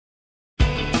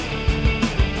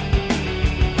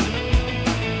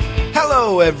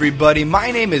Hello everybody, my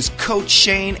name is Coach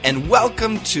Shane and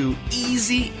welcome to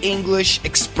Easy English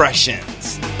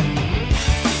Expressions.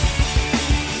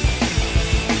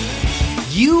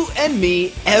 You and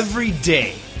me every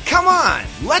day. Come on,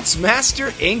 let's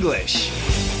master English.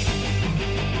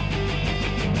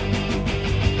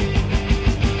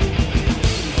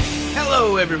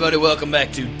 Hello everybody, welcome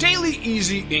back to Daily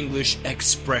Easy English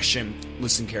Expression.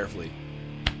 Listen carefully.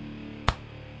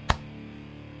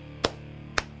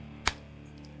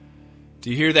 Do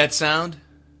you hear that sound?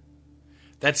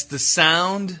 That's the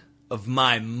sound of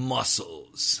my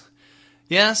muscles.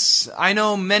 Yes, I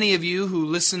know many of you who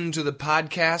listen to the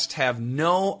podcast have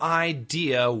no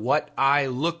idea what I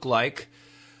look like.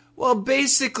 Well,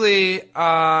 basically,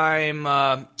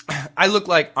 I look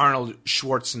like Arnold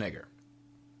Schwarzenegger.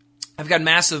 I've got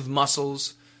massive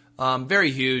muscles, very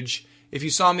huge. If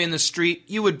you saw me in the street,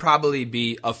 you would probably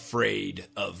be afraid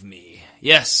of me.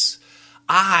 Yes,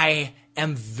 I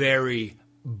am very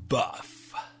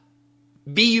buff.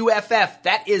 B-U-F-F,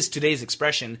 that is today's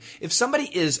expression. If somebody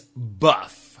is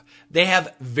buff, they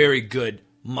have very good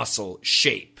muscle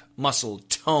shape, muscle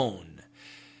tone.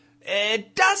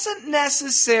 It doesn't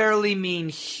necessarily mean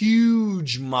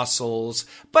huge muscles,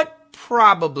 but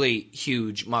probably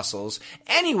huge muscles.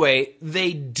 Anyway,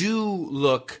 they do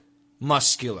look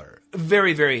muscular,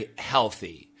 very, very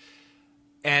healthy.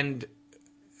 And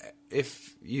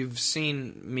if you've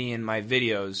seen me in my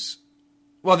videos,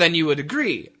 well, then you would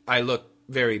agree I look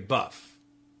very buff,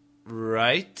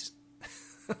 right?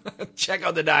 Check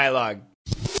out the dialogue.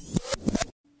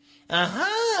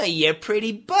 You're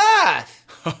pretty buff.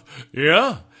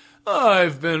 Yeah,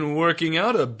 I've been working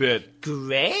out a bit.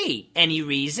 Great. Any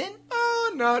reason?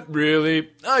 Not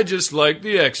really. I just like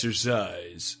the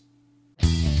exercise.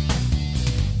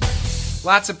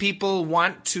 Lots of people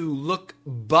want to look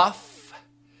buff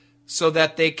so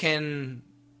that they can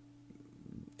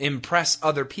impress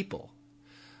other people.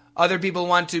 Other people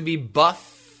want to be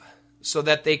buff so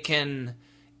that they can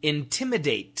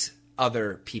intimidate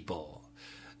other people.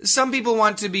 Some people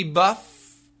want to be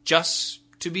buff just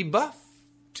to be buff,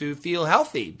 to feel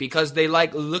healthy, because they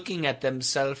like looking at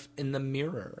themselves in the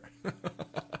mirror.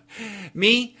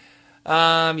 Me,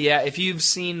 if you've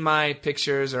seen my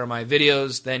pictures or my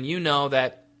videos, then you know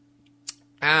that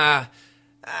I'm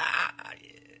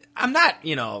not,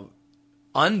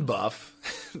 unbuff.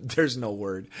 There's no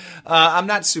word. I'm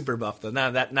not super buff though.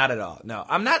 Not at all. No,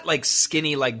 I'm not like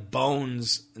skinny like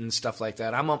Bones and stuff like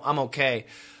that. I'm okay.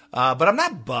 But I'm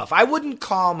not buff. I wouldn't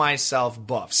call myself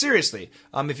buff. Seriously.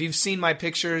 If you've seen my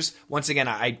pictures, once again,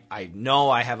 I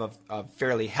know I have a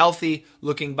fairly healthy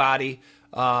looking body.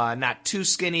 Not too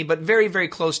skinny, but very, very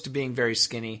close to being very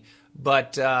skinny.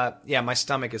 But, my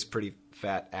stomach is pretty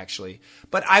fat actually.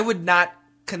 But I would not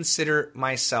consider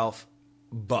myself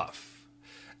buff.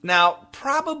 Now,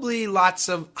 probably lots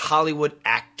of Hollywood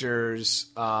actors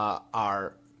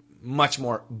are much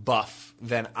more buff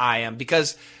than I am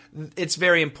because it's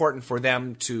very important for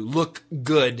them to look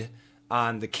good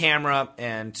on the camera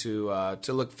and to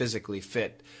look physically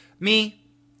fit. Me,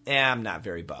 I'm not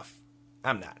very buff.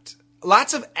 I'm not.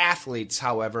 Lots of athletes,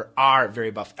 however, are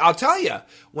very buff. I'll tell you,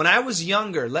 when I was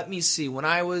younger, when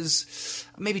I was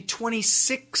maybe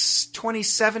 26,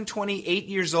 27, 28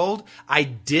 years old, I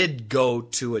did go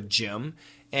to a gym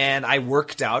and I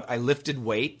worked out. I lifted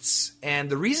weights. And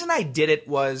the reason I did it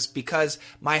was because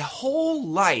my whole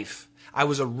life I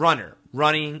was a runner,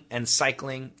 running and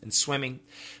cycling and swimming.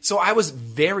 So I was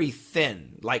very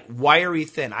thin, like wiry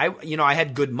thin. I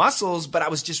had good muscles, but I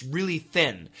was just really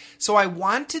thin. So I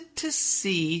wanted to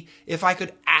see if I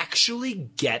could actually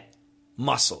get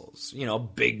muscles,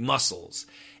 big muscles.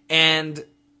 And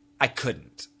I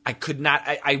couldn't. I could not.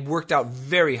 I worked out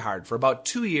very hard for about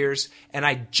 2 years, and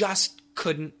I just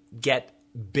couldn't get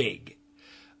big.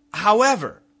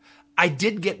 However, I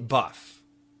did get buff.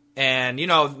 And,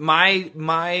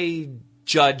 my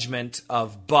judgment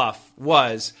of buff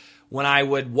was when I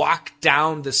would walk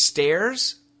down the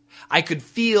stairs, I could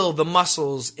feel the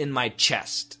muscles in my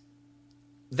chest.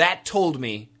 That told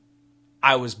me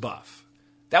I was buff.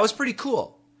 That was pretty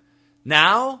cool.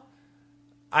 Now,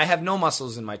 I have no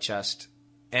muscles in my chest,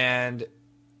 and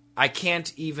I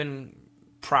can't even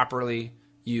properly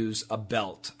use a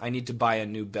belt. I need to buy a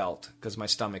new belt because my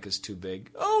stomach is too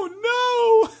big. Oh,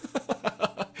 no!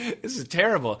 This is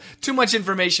terrible. Too much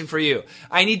information for you.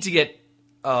 I need to get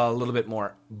a little bit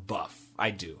more buff. I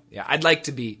do. Yeah, I'd like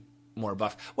to be more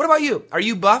buff. What about you? Are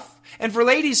you buff? And for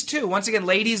ladies too. Once again,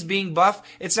 ladies being buff,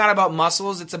 it's not about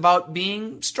muscles. It's about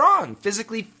being strong,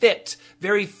 physically fit,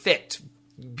 very fit,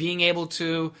 being able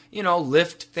to,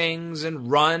 lift things and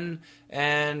run.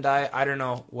 And I don't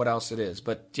know what else it is.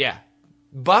 But yeah,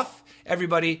 Buff,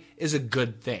 everybody, is a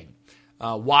good thing.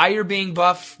 Why you're being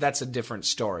buff, that's a different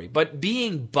story. But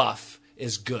being buff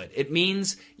is good. It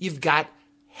means you've got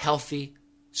healthy,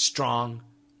 strong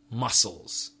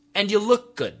muscles. And you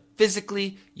look good.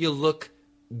 Physically, you look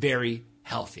very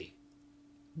healthy.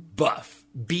 Buff.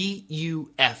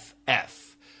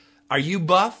 B-U-F-F. Are you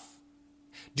buff?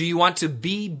 Do you want to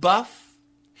be buff?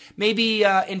 Maybe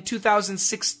in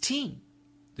 2016.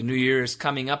 The new year is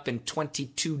coming up in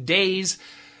 22 days.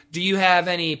 Do you have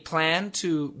any plan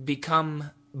to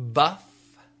become buff?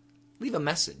 Leave a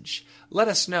message. Let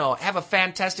us know. Have a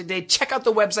fantastic day. Check out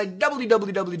the website,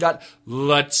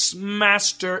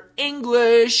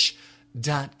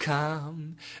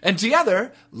 www.letsmasterenglish.com. And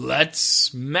together,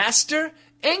 let's master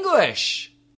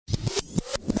English.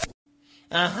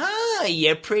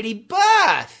 You're pretty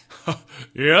buff.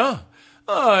 Yeah,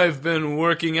 I've been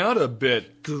working out a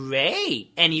bit.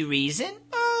 Great. Any reason?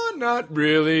 Not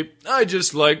really. I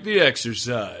just like the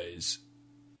exercise.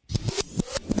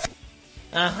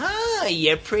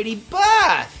 You're pretty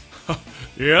buff.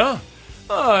 Yeah,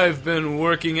 I've been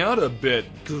working out a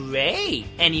bit. Great.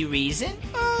 Any reason?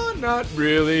 Not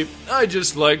really. I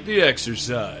just like the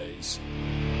exercise.